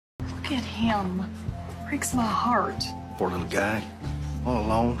Look at him. Breaks my heart. Poor little guy. All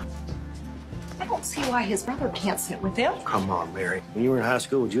alone. I don't see why his brother can't sit with him. Come on, Mary. When you were in high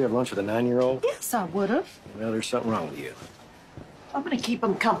school, would you have lunch with a 9-year-old? Yes, I would have. Well, there's something wrong with you. I'm gonna keep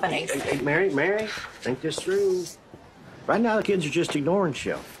him company. Hey, Mary, think this through. Right now, the kids are just ignoring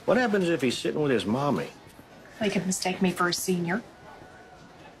Sheldon. What happens if he's sitting with his mommy? They could mistake me for a senior.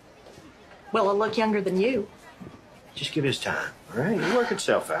 Well, I look younger than you. Just give his time, all right? It'll work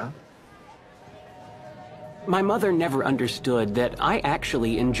itself out. My mother never understood that I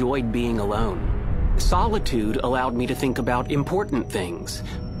actually enjoyed being alone. Solitude allowed me to think about important things,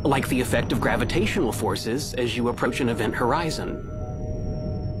 like the effect of gravitational forces as you approach an event horizon,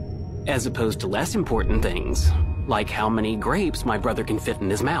 as opposed to less important things, like how many grapes my brother can fit in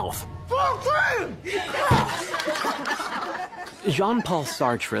his mouth. Jean-Paul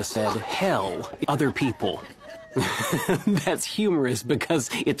Sartre said, "Hell, other people." That's humorous because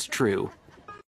it's true.